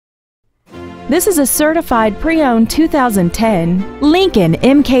This is a certified pre-owned 2010 Lincoln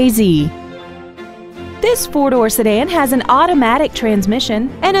MKZ. This four-door sedan has an automatic transmission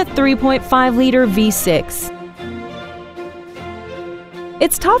and a 3.5-liter V6.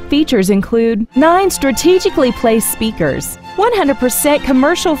 Its top features include 9 strategically placed speakers, 100%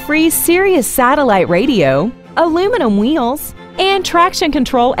 commercial-free Sirius satellite radio, aluminum wheels, and traction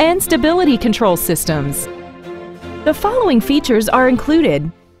control and stability control systems. The following features are included: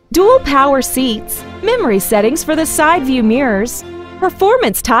 dual power seats, memory settings for the side view mirrors,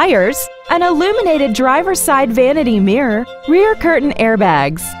 performance tires, an illuminated driver's side vanity mirror, rear curtain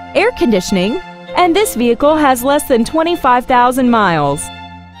airbags, air conditioning, and this vehicle has less than 25,000 miles.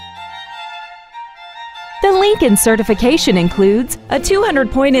 The Lincoln certification includes a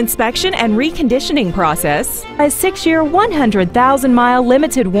 200-point inspection and reconditioning process, a 6-year, 100,000-mile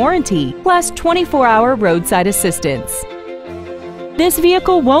limited warranty, plus 24-hour roadside assistance. This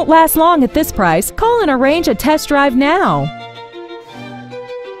vehicle won't last long at this price. Call and arrange a test drive now.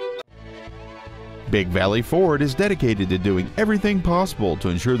 Big Valley Ford is dedicated to doing everything possible to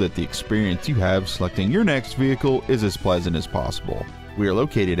ensure that the experience you have selecting your next vehicle is as pleasant as possible. We are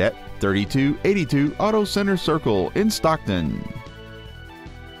located at 3282 Auto Center Circle in Stockton.